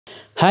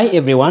Hi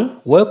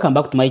everyone, welcome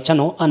back to my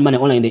channel Earn Money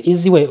Online the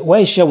easy way, where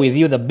I share with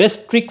you the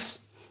best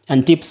tricks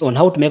and tips on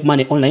how to make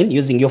money online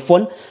using your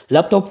phone,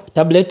 laptop,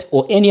 tablet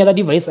or any other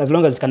device as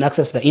long as it can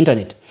access the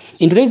internet.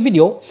 In today's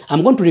video,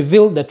 I'm going to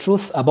reveal the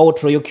truth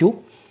about Royal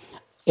Q,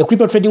 a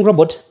crypto trading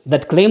robot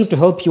that claims to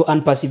help you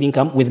earn passive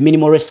income with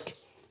minimal risk.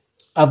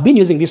 I've been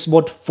using this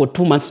bot for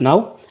 2 months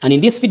now, and in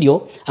this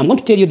video, I'm going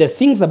to tell you the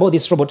things about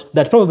this robot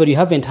that probably you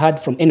haven't heard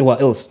from anywhere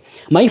else.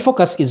 My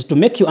focus is to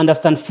make you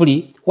understand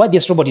fully what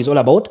this robot is all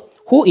about,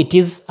 who it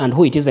is and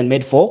who it isn't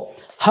made for,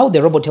 how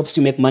the robot helps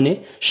you make money,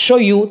 show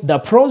you the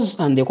pros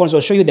and the cons,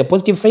 or show you the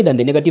positive side and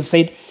the negative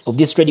side of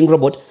this trading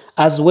robot,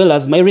 as well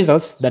as my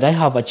results that I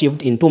have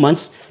achieved in 2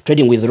 months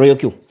trading with Royal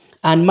Q,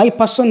 and my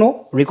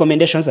personal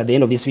recommendations at the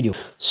end of this video.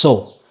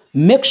 So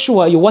make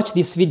sure you watch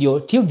this video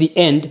till the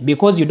end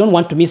because you don't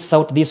want to miss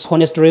out this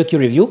honest Royal Q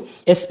review,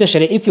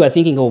 especially if you are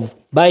thinking of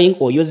buying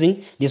or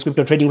using this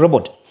crypto trading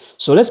robot.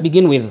 So let's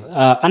begin with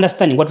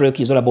understanding what Royal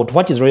Q is all about.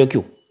 What is Royal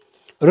Q?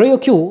 Royal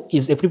Q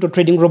is a crypto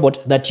trading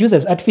robot that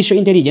uses artificial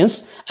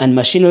intelligence and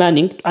machine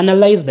learning to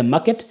analyze the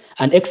market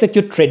and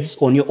execute trades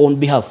on your own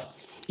behalf.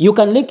 You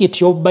can link it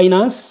to your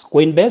Binance,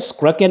 Coinbase,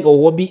 Kraken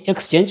or Huobi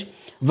exchange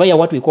via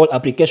what we call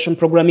application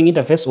programming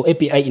interface, or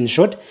API in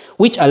short,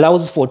 which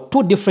allows for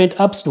 2 different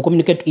apps to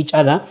communicate to each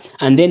other,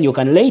 and then you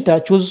can later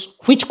choose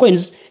which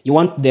coins you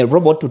want the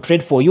robot to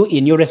trade for you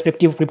in your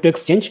respective crypto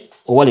exchange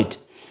or wallet.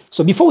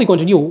 So before we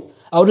continue,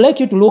 I would like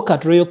you to look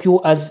at Royal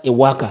Q as a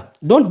worker.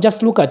 Don't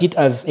just look at it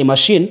as a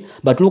machine,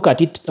 but look at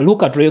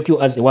Royal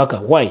Q as a worker.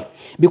 Why?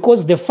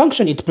 Because the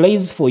function it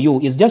plays for you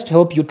is just to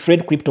help you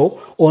trade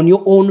crypto on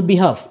your own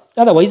behalf.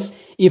 Otherwise,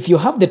 if you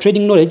have the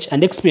trading knowledge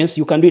and experience,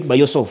 you can do it by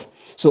yourself.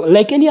 So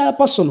like any other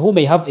person who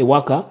may have a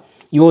worker,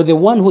 you're the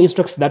one who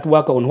instructs that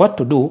worker on what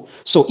to do.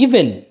 So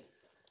even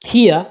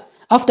here,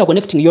 after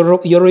connecting your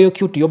Royal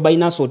Q to your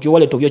Binance or to your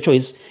wallet of your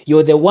choice,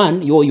 you're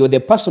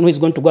the person who is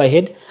going to go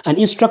ahead and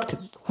instruct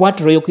what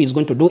Royal Q is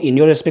going to do in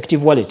your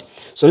respective wallet.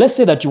 So let's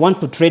say that you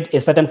want to trade a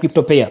certain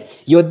crypto pair.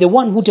 You're the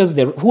one who tells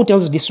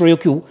this Royal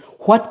Q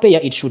what pair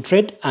it should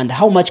trade and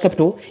how much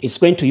capital it's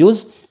going to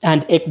use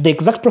and the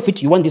exact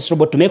profit you want this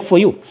robot to make for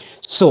you.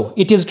 So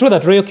it is true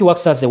that Royal Q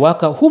works as a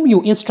worker whom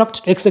you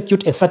instruct to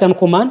execute a certain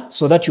command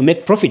so that you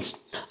make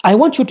profits. I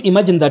want you to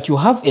imagine that you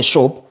have a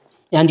shop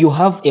and you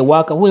have a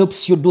worker who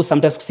helps you do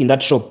some tasks in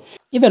that shop.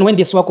 Even when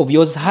this worker of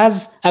yours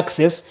has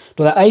access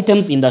to the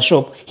items in the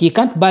shop, he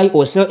can't buy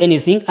or sell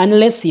anything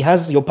unless he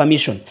has your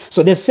permission.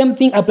 So the same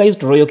thing applies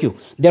to Royal Q.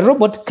 The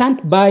robot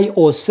can't buy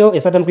or sell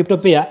a certain crypto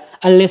pair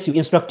unless you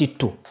instruct it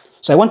to.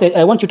 So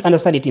I want you to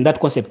understand it in that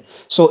concept.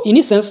 So in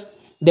essence,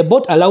 the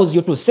bot allows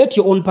you to set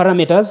your own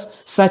parameters,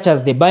 such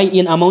as the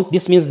buy-in amount.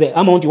 This means the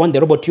amount you want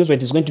the robot to use when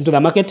it is going into the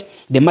market.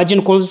 The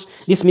margin calls.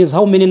 This means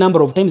how many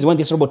number of times you want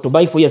this robot to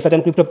buy for you a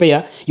certain crypto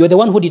pair. You're the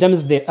one who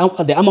determines the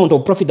amount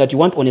of profit that you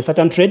want on a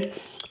certain trade.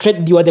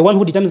 You are the one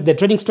who determines the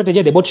trading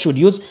strategy the bot should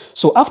use.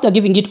 So after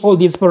giving it all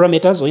these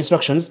parameters or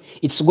instructions,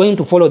 it's going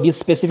to follow these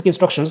specific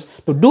instructions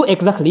to do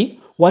exactly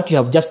what you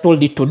have just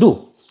told it to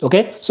do.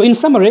 Okay? So in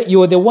summary,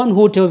 you are the one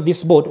who tells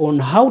this bot on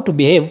how to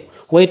behave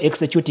while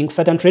executing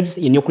certain trades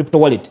in your crypto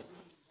wallet.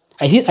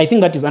 I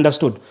think that is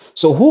understood.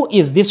 So who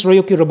is this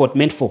Royal Q robot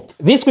meant for?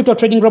 This crypto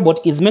trading robot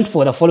is meant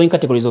for the following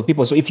categories of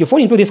people. So if you fall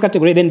into this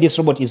category, then this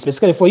robot is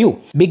specifically for you.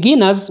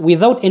 Beginners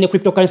without any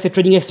cryptocurrency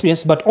trading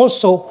experience, but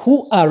also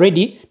who are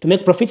ready to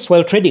make profits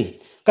while trading.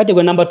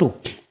 Category number 2.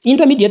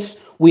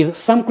 Intermediates with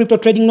some crypto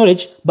trading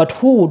knowledge, but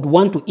who would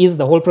want to ease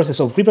the whole process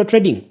of crypto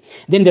trading.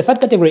 Then the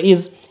third category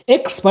is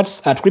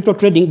experts at crypto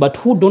trading, but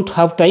who don't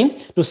have time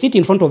to sit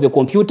in front of your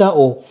computer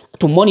or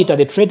to monitor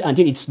the trade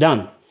until it's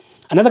done.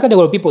 Another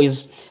category of people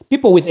is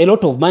people with a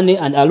lot of money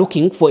and are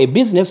looking for a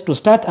business to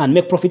start and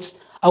make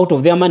profits out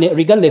of their money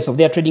regardless of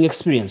their trading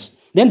experience.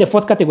 Then the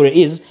fourth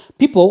category is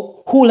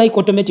people who like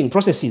automating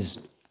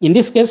processes. In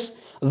this case,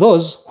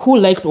 those who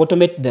like to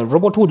automate the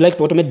robot, who would like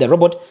to automate the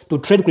robot to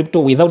trade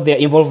crypto without their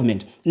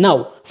involvement.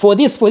 Now, for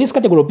this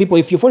category of people,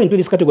 if you fall into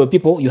this category of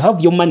people, you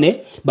have your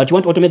money, but you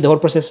want to automate the whole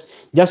process,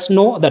 just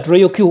know that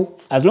Royal Q,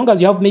 as long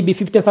as you have maybe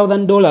 $50,000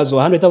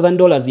 or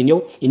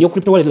 $100,000 in your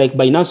crypto wallet like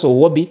Binance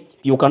or Huobi,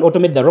 you can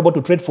automate the robot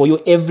to trade for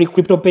you every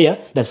crypto pair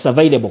that's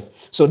available.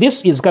 So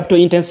this is capital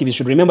intensive. You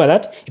should remember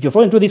that. If you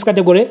fall into this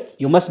category,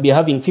 you must be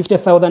having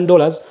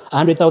 $50,000,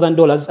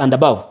 $100,000 and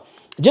above.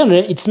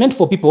 Generally, it's meant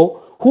for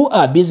people who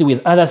are busy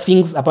with other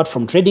things apart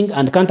from trading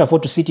and can't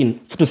afford to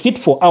sit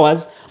for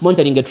hours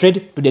monitoring a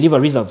trade to deliver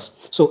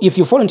results. So if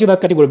you fall into that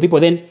category of people,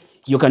 then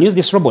you can use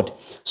this robot.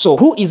 So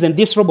who isn't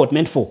this robot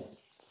meant for?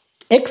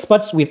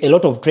 Experts with a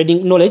lot of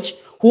trading knowledge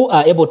who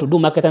are able to do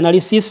market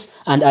analysis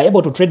and are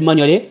able to trade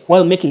manually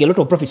while making a lot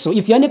of profit. So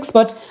if you're an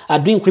expert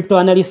at doing crypto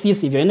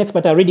analysis, if you're an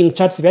expert at reading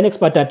charts, if you're an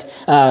expert at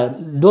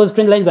those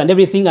trend lines and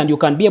everything, and you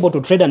can be able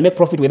to trade and make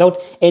profit without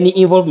any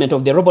involvement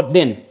of the robot,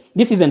 then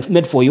this isn't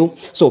made for you.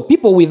 So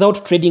people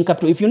without trading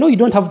capital, if you know you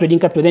don't have trading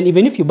capital, then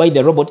even if you buy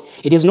the robot,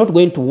 it is not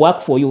going to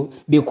work for you,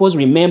 because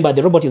remember,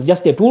 the robot is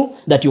just a tool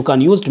that you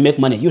can use to make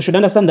money. You should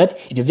understand that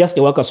it is just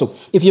a worker. So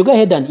if you go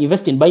ahead and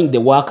invest in buying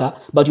the worker,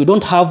 but you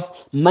don't have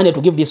money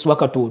to give this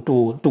worker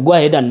to go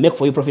ahead and make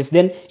for you profits,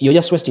 then you're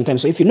just wasting time.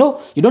 So if you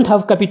know you don't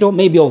have capital,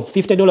 maybe of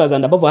 $50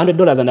 and above,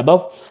 $100 and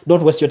above,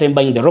 don't waste your time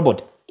buying the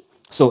robot.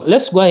 So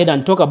let's go ahead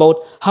and talk about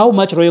how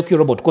much Royal Q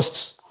robot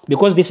costs.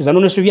 Because this is an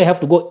honest review, I have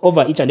to go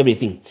over each and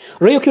everything.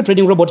 Royal Q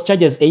trading robot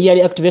charges a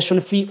yearly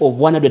activation fee of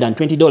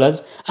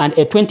 $120 and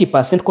a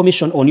 20%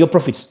 commission on your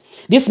profits.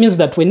 This means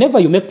that whenever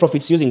you make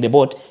profits using the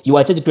bot, you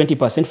are charged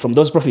 20% from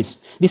those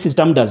profits. This is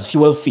termed as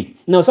fuel fee.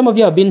 Now, some of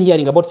you have been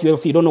hearing about fuel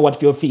fee. You don't know what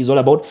fuel fee is all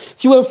about.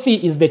 Fuel fee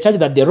is the charge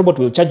that the robot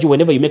will charge you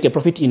whenever you make a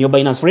profit in your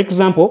Binance. For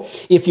example,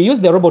 if you use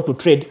the robot to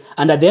trade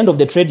and at the end of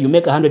the trade you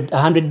make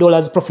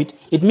 $100 profit,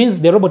 it means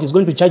the robot is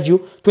going to charge you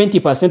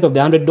 20% of the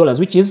 $100,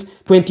 which is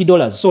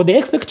 $20. So they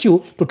expect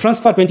you to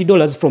transfer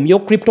 $20 from your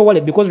crypto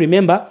wallet, because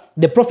remember,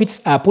 the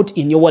profits are put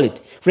in your wallet.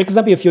 For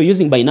example, if you're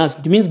using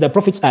Binance, it means the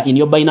profits are in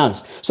your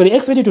Binance. So they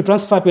expect you to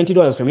transfer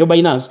 $20 from your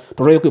Binance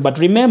to Royal Q. But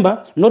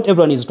remember, not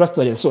everyone is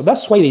trustworthy. So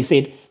that's why they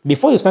said,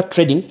 before you start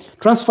trading,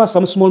 transfer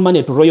some small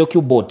money to Royal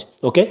Q bot.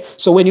 Okay?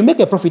 So when you make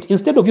a profit,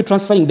 instead of you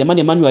transferring the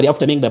money manually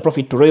after making the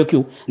profit to Royal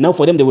Q, now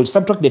for them, they will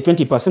subtract the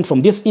 20% from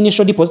this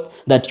initial deposit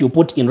that you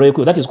put in Royal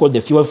Q. That is called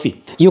the fuel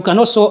fee. You can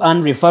also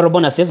earn referral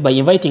bonuses by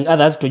inviting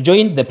others to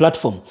join the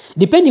platform.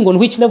 Depending on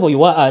which level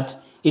you are at,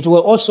 it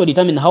will also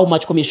determine how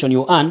much commission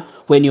you earn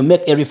when you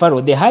make a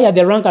referral. The higher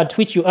the rank at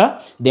which you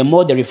are, the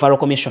more the referral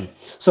commission.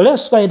 So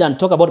let's go ahead and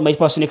talk about my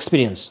personal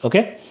experience,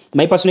 okay?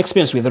 My personal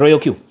experience with Royal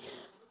Q.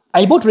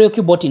 I bought Royal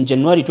Q bot in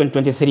January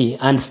 2023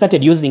 and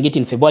started using it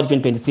in February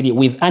 2023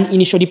 with an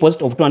initial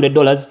deposit of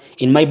 $200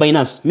 in my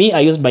Binance. Me,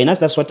 I use Binance.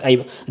 That's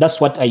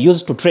what I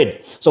use to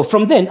trade. So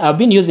from then, I've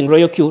been using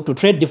Royal Q to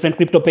trade different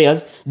crypto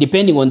pairs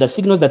depending on the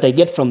signals that I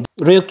get from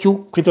Royal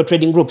Q crypto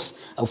trading groups,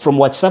 from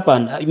WhatsApp,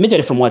 and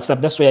majorly from WhatsApp.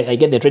 That's where I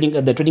get the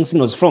trading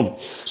signals from.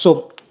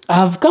 So I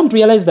have come to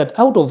realize that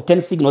out of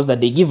 10 signals that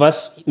they give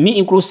us, me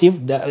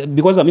inclusive,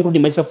 because I'm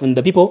including myself in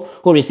the people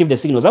who receive the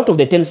signals, out of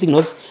the 10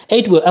 signals,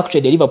 8 will actually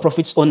deliver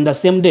profits on the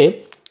same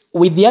day,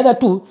 with the other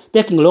 2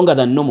 taking longer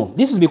than normal.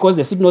 This is because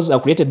the signals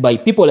are created by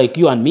people like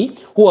you and me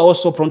who are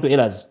also prone to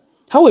errors.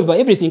 However,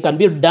 everything can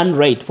be done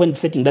right when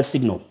setting that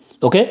signal.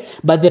 Okay?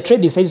 But the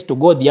trade decides to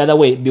go the other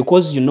way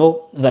because you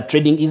know that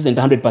trading isn't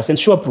 100%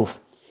 sure proof.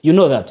 You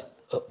know that.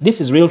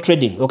 This is real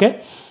trading.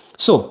 Okay?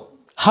 So,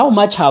 how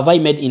much have I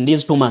made in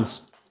these 2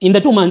 months? In the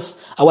 2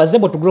 months, I was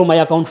able to grow my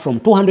account from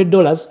 $200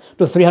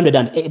 to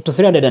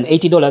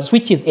 $380,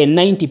 which is a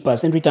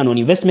 90% return on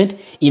investment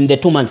in the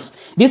 2 months.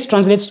 This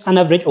translates to an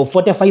average of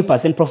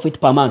 45%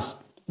 profit per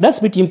month. That's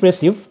pretty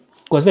impressive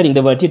considering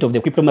the volatility of the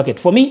crypto market.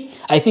 For me,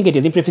 I think it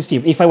is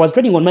impressive. If I was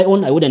trading on my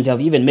own, I wouldn't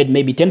have even made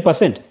maybe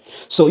 10%.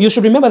 So you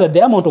should remember that the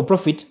amount of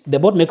profit the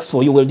bot makes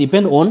for you will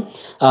depend on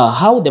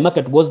how the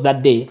market goes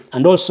that day,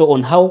 and also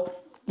on how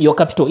your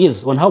capital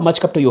is, on how much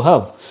capital you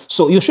have.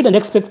 So you shouldn't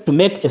expect to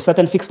make a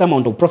certain fixed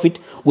amount of profit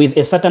with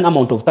a certain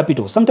amount of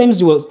capital.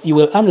 Sometimes you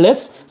will earn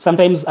less,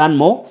 sometimes earn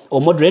more,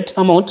 or moderate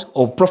amount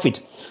of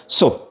profit.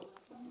 So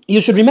you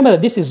should remember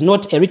that this is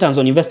not a returns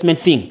on investment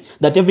thing,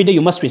 that every day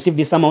you must receive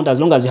this amount as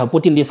long as you have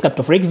put in this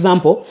capital. For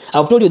example,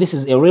 I've told you this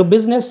is a real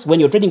business. When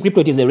you're trading crypto,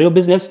 it is a real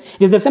business.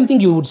 It is the same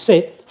thing you would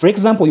say. For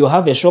example, you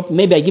have a shop.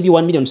 Maybe I give you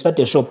 $1 million to start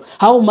a shop.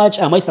 How much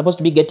am I supposed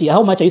to be getting?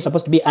 How much are you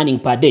supposed to be earning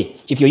per day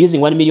if you're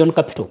using 1 million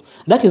capital?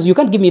 That is, you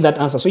can't give me that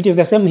answer. So it is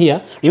the same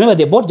here. Remember,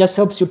 the bot just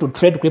helps you to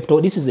trade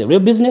crypto. This is a real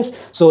business.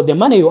 So the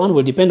money you earn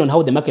will depend on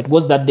how the market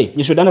goes that day.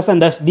 You should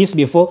understand this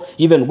before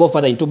you even go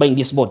further into buying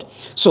this bot.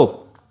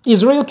 So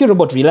is Royal Q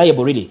robot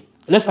reliable really?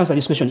 Let's answer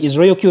this question. Is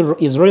Royal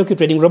Q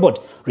trading robot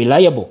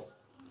reliable?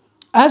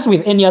 As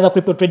with any other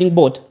crypto trading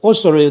bot,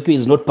 also Royal Q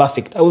is not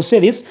perfect. I will say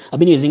this. I've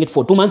been using it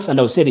for 2 months and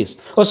I will say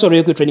this. Also,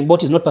 Royal Q trading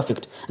bot is not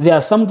perfect. There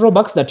are some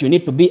drawbacks that you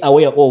need to be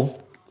aware of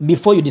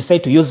before you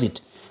decide to use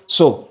it.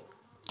 So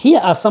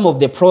here are some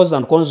of the pros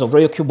and cons of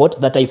Royal Q bot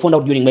that I found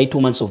out during my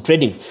 2 months of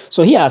trading.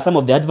 So here are some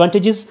of the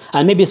advantages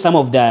and maybe some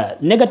of the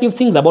negative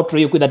things about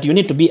Royal Q that you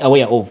need to be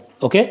aware of.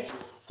 Okay?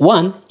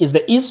 One is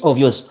the ease of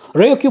use.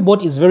 Royal Q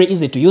bot is very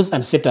easy to use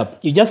and set up.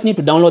 You just need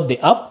to download the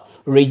app,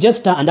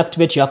 register and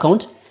activate your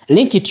account,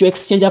 link it to your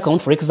exchange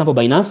account, for example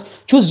Binance,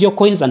 choose your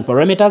coins and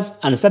parameters,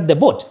 and start the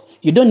bot.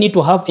 You don't need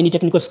to have any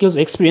technical skills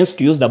or experience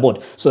to use the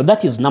bot. So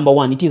that is number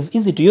one. It is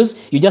easy to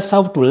use. You just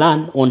have to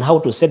learn on how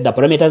to set the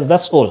parameters.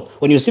 That's all.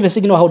 When you receive a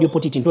signal, how do you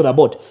put it into the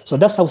bot? So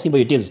that's how simple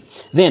it is.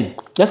 Then,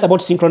 that's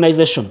about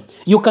synchronization.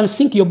 You can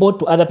sync your bot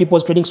to other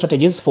people's trading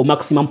strategies for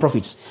maximum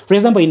profits. For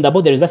example, in the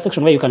bot, there is a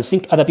section where you can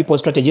sync to other people's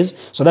strategies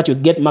so that you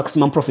get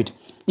maximum profit.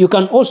 You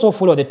can also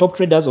follow the top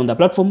traders on the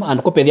platform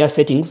and copy their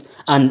settings,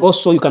 and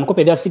also you can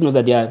copy their signals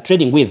that they are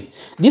trading with.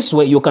 This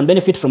way, you can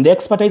benefit from their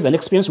expertise and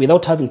experience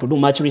without having to do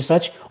much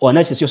research or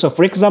analysis yourself.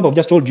 For example, I've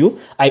just told you,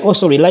 I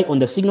also rely on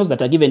the signals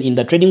that are given in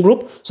the trading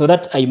group, so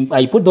that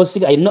I put those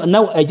signals.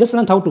 Now I just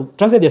learned how to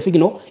translate the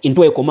signal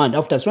into a command.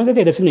 After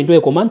translating the signal into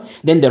a command,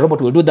 then the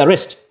robot will do the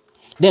rest.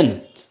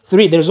 Then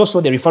 3, there is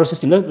also the referral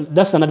system.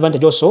 That's an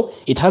advantage also.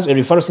 It has a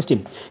referral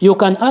system. You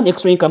can earn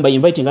extra income by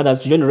inviting others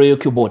to join Royal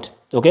Q bot.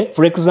 Okay,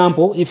 for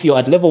example, if you're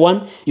at level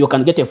 1, you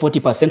can get a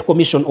 40%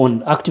 commission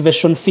on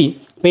activation fee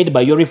paid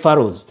by your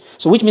referrals.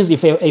 So which means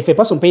if a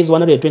person pays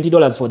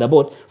 $120 for the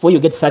bot, for you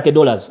get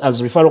 $30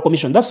 as referral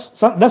commission.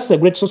 That's a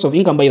great source of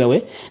income, by the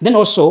way. Then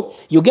also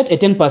you get a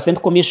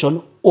 10%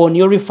 commission on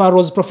your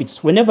referrals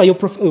profits. Whenever your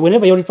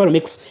referral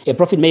makes a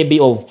profit, maybe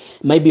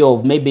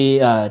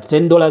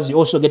 $10, you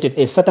also get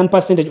a certain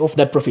percentage of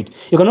that profit.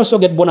 You can also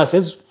get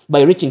bonuses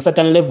by reaching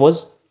certain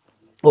levels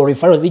or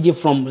referrals, e.g.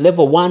 from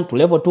level 1 to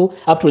level 2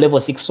 up to level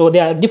 6. So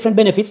there are different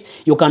benefits.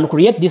 You can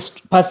create this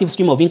passive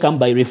stream of income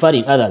by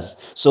referring others.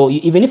 So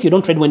even if you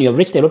don't trade when you have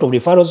reached a lot of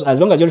referrals, as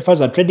long as your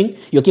referrals are trading,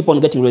 you keep on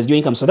getting residual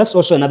income. So that's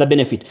also another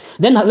benefit.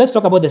 Then let's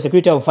talk about the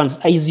security of funds.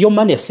 Is your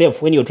money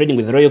safe when you're trading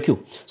with Royal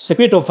Q? So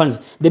security of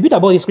funds. The bit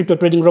about this crypto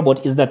trading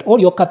robot is that all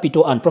your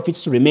capital and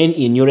profits remain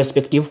in your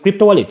respective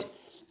crypto wallet.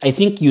 I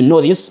think you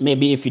know this.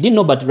 Maybe if you didn't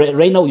know, but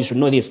right now you should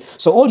know this.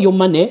 So all your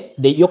money,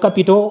 your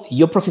capital,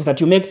 your profits that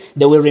you make,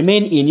 they will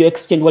remain in your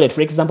exchange wallet. For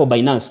example,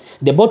 Binance.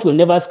 The bot will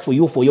never ask for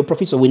you for your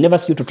profits, or will never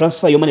ask you to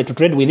transfer your money to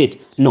trade with it.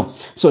 No.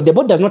 So the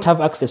bot does not have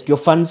access to your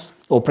funds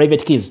or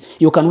private keys.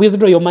 You can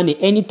withdraw your money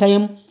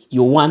anytime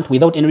you want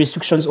without any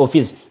restrictions or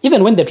fees.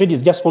 Even when the trade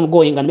is just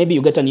ongoing and maybe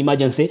you get an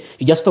emergency,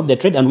 you just stop the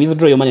trade and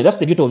withdraw your money. That's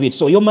the beauty of it.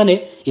 So your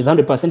money is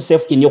 100%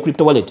 safe in your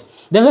crypto wallet.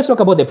 Then let's talk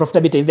about the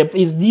profitability.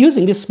 Is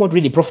using this bot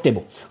really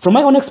profitable? From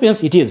my own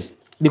experience, it is,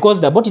 because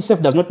the bot itself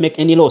does not make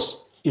any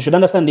loss. You should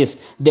understand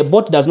this. The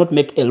bot does not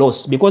make a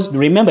loss, because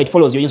remember, it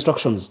follows your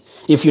instructions.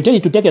 If you tell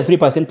it to take a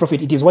 3%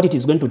 profit, it is what it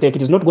is going to take.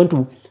 It is not going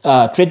to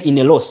trade in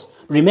a loss.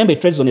 Remember, it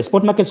trades on a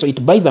spot market, so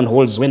it buys and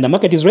holds. When the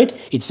market is right,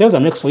 it sells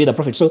and makes for you the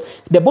profit. So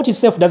the bot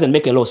itself doesn't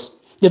make a loss.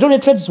 It only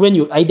trades when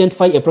you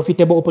identify a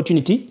profitable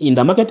opportunity in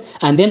the market,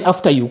 and then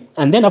after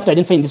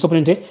identifying this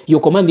opportunity, you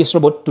command this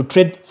robot to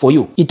trade for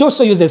you. It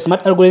also uses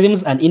smart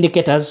algorithms and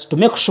indicators to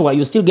make sure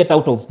you still get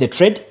out of the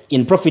trade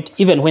in profit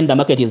even when the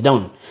market is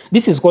down.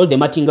 This is called the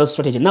martingale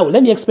strategy. Now,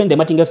 let me explain the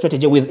martingale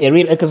strategy with a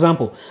real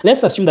example.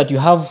 Let's assume that you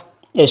have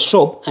a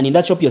shop, and in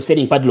that shop you're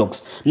selling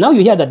padlocks. Now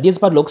you hear that these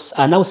padlocks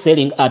are now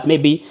selling at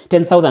maybe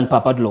 10,000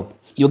 per padlock.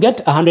 You get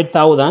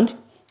 100,000,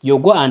 you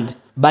go and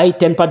buy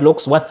 10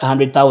 padlocks worth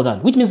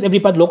 100,000, which means every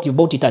padlock you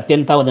bought it at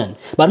 10,000.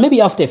 But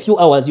maybe after a few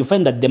hours, you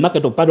find that the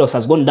market of padlocks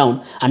has gone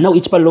down, and now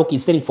each padlock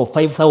is selling for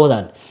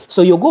 5,000.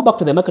 So you go back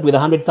to the market with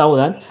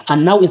 100,000,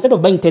 and now instead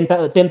of buying 10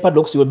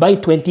 padlocks, you will buy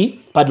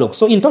 20 padlocks.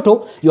 So in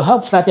total, you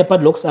have 30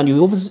 padlocks, and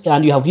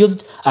you have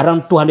used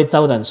around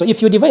 200,000. So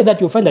if you divide that,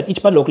 you'll find that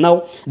each padlock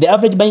now, the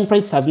average buying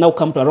price has now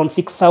come to around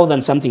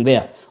 6,000 something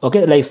there.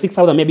 Okay, like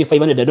 6,000, maybe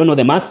 500. I don't know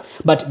the math,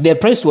 but the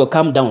price will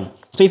come down.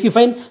 So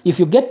if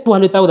you get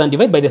 200,000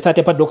 divided by the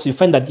 30 padlocks, you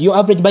find that your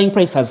average buying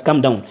price has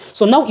come down.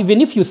 So now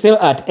even if you sell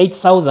at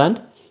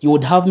 8,000, you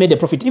would have made a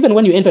profit even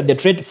when you entered the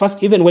trade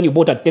first, even when you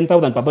bought at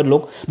 10,000 per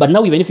padlock. But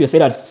now even if you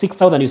sell at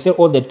 6,000, you sell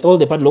all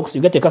the padlocks,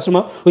 you get a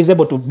customer who is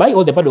able to buy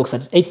all the padlocks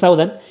at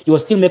 8,000, you will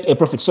still make a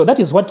profit. So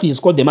that is what is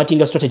called the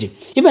martingale strategy.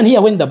 Even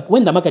here, when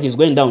the market is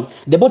going down,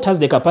 the bot has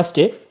the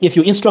capacity, if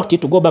you instruct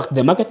it to go back to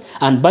the market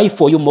and buy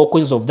for you more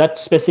coins of that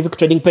specific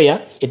trading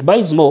pair, it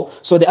buys more,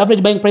 so the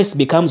average buying price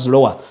becomes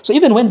lower. So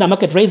even when the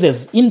market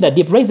rises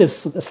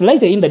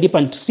slightly in the dip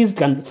and sees it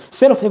can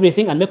sell off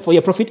everything and make for you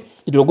a profit,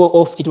 it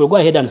will go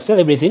ahead and sell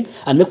everything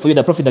and make for you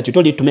the profit that you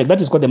told it to make. That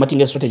is called the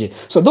martingale strategy.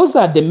 So those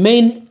are the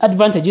main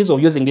advantages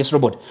of using this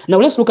robot. Now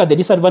let's look at the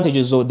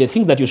disadvantages, or the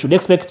things that you should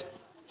expect.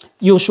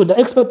 You should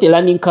expect a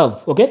learning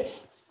curve, okay?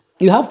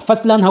 You have to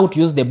first learn how to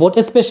use the bot,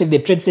 especially the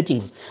trade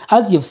settings.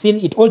 As you've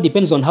seen, it all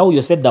depends on how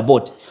you set the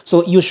bot.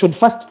 So you should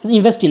first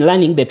invest in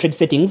learning the trade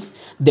settings.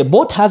 The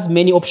bot has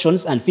many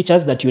options and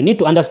features that you need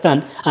to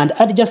understand and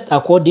adjust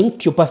according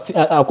to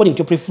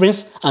your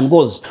preference and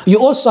goals. You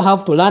also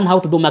have to learn how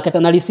to do market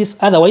analysis.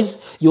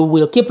 Otherwise, you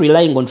will keep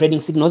relying on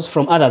trading signals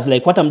from others.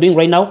 Like what I'm doing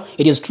right now,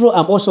 it is true,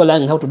 I'm also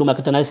learning how to do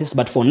market analysis,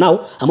 but for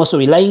now, I'm also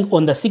relying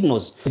on the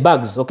signals.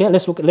 Bugs, okay?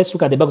 Let's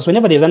look at the bugs.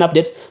 Whenever there's an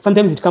update,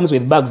 sometimes it comes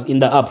with bugs in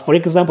the app. For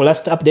example,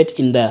 last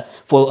update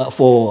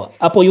for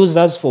Apple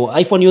users, for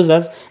iPhone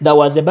users, there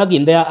was a bug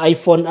in their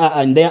iPhone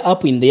and their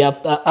app in their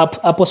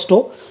Apple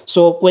Store.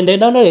 So when they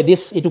downloaded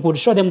this, it would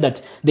show them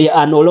that the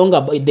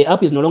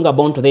app is no longer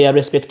bound to their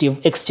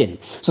respective exchange.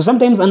 So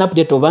sometimes an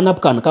update of an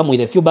app can come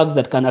with a few bugs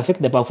that can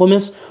affect the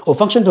performance or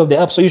functions of the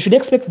app. So you should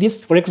expect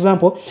this. For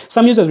example,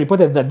 some users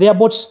reported that their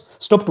bots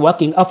stopped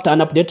working after an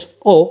update,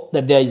 or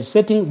that their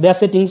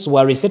settings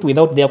were reset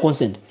without their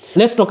consent.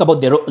 Let's talk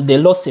about the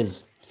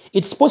losses.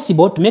 It's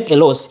possible to make a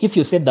loss if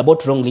you set the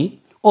bot wrongly,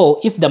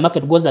 or if the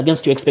market goes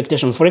against your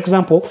expectations. For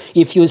example,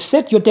 if you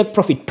set your take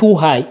profit too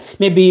high,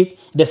 maybe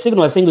the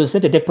signal is saying you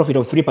set a take profit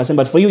of 3%,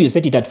 but for you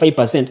set it at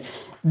 5%.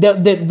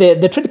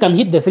 The trade can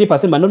hit the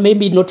 3%, but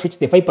maybe not reach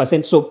the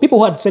 5%. So people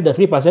who had set the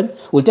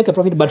 3% will take a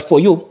profit, but for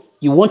you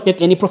won't take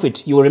any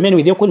profit. You will remain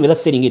with your coin without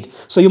selling it.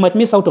 So you might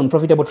miss out on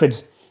profitable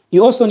trades.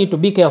 You also need to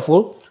be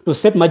careful to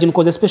set margin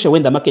calls, especially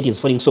when the market is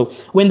falling. So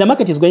when the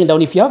market is going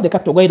down, if you have the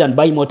capital, go ahead and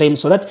buy more time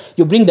so that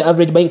you bring the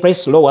average buying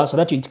price lower so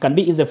that it can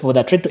be easier for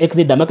the trade to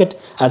exit the market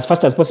as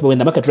fast as possible when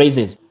the market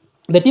raises.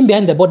 The team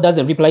behind the bot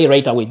doesn't reply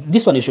right away.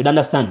 This one you should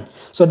understand.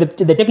 So the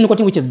technical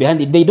team which is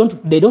behind it, they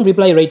don't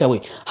reply right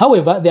away.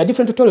 However, there are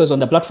different tutorials on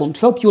the platform to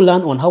help you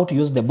learn on how to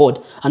use the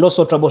bot and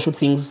also troubleshoot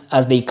things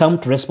as they come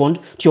to respond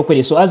to your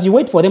query. So as you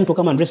wait for them to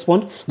come and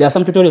respond, there are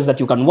some tutorials that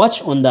you can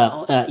watch on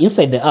the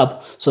inside the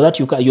app so that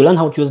you learn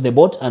how to use the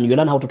bot and you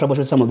learn how to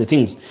troubleshoot some of the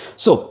things.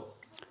 So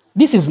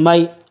this is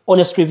my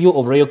honest review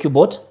of Royal Q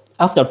bot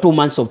after 2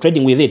 months of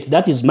trading with it.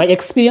 That is my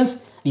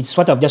experience. It's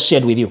what I've just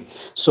shared with you.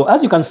 So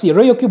as you can see,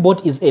 Royal Q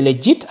bot is a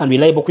legit and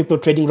reliable crypto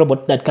trading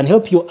robot that can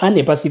help you earn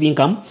a passive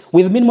income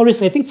with minimal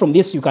risk. I think from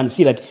this you can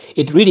see that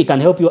it really can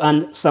help you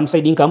earn some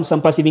side income,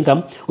 some passive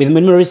income with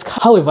minimal risk.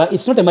 However,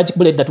 it's not a magic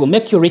bullet that will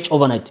make you rich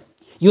overnight.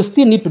 You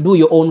still need to do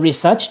your own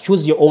research,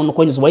 choose your own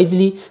coins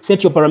wisely,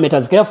 set your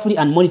parameters carefully,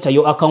 and monitor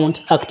your account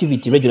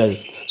activity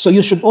regularly. So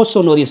you should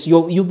also know this.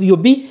 You'll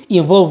be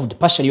involved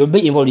partially. You'll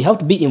be involved. You have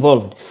to be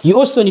involved. You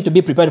also need to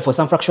be prepared for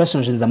some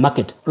fluctuations in the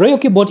market. Royal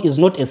Q bot is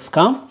not a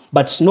scam,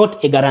 but it's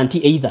not a guarantee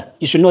either.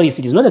 You should know this.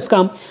 It is not a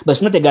scam, but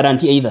it's not a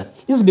guarantee either.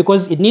 This is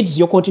because it needs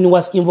your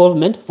continuous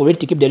involvement for it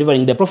to keep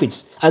delivering the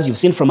profits, as you've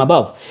seen from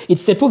above.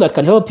 It's a tool that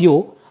can help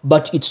you,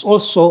 but it's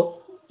also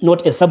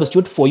not a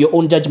substitute for your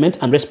own judgment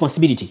and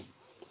responsibility.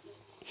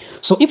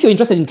 So if you're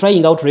interested in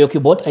trying out Royal Q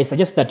bot, I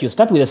suggest that you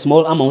start with a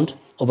small amount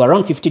of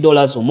around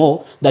 $50 or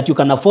more that you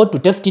can afford to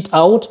test it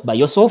out by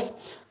yourself.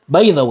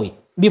 By the way,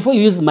 before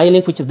you use my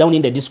link, which is down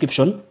in the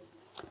description,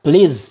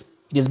 please,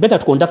 it is better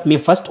to contact me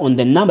first on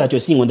the number that you're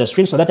seeing on the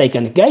screen so that I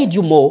can guide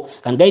you more,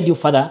 can guide you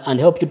further and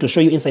help you to show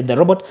you inside the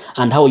robot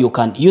and how you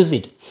can use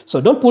it. So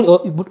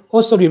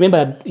also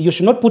remember that you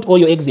should not put all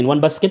your eggs in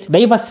one basket.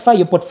 Diversify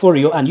your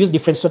portfolio and use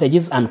different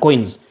strategies and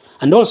coins.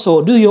 And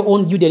also do your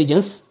own due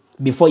diligence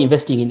before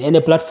investing in any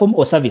platform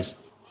or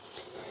service.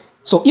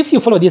 So if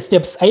you follow these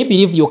steps, I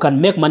believe you can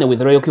make money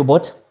with Royal Q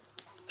bot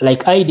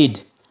like I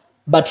did.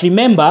 But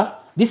remember,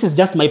 this is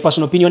just my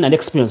personal opinion and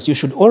experience. You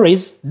should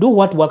always do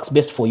what works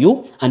best for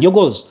you and your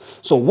goals.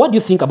 So what do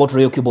you think about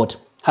Royal Q bot?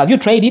 Have you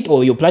tried it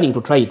or you're planning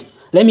to try it?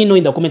 Let me know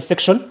in the comment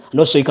section, and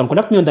also you can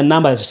contact me on the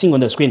number you're seeing on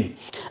the screen.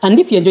 And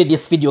if you enjoyed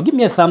this video, give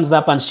me a thumbs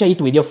up and share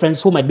it with your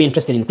friends who might be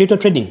interested in crypto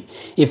trading.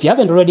 If you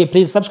haven't already,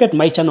 please subscribe to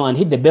my channel and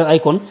hit the bell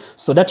icon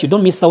so that you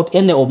don't miss out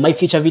any of my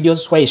future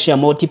videos where I share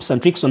more tips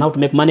and tricks on how to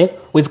make money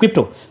with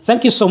crypto.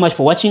 Thank you so much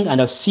for watching, and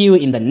I'll see you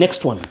in the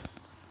next one.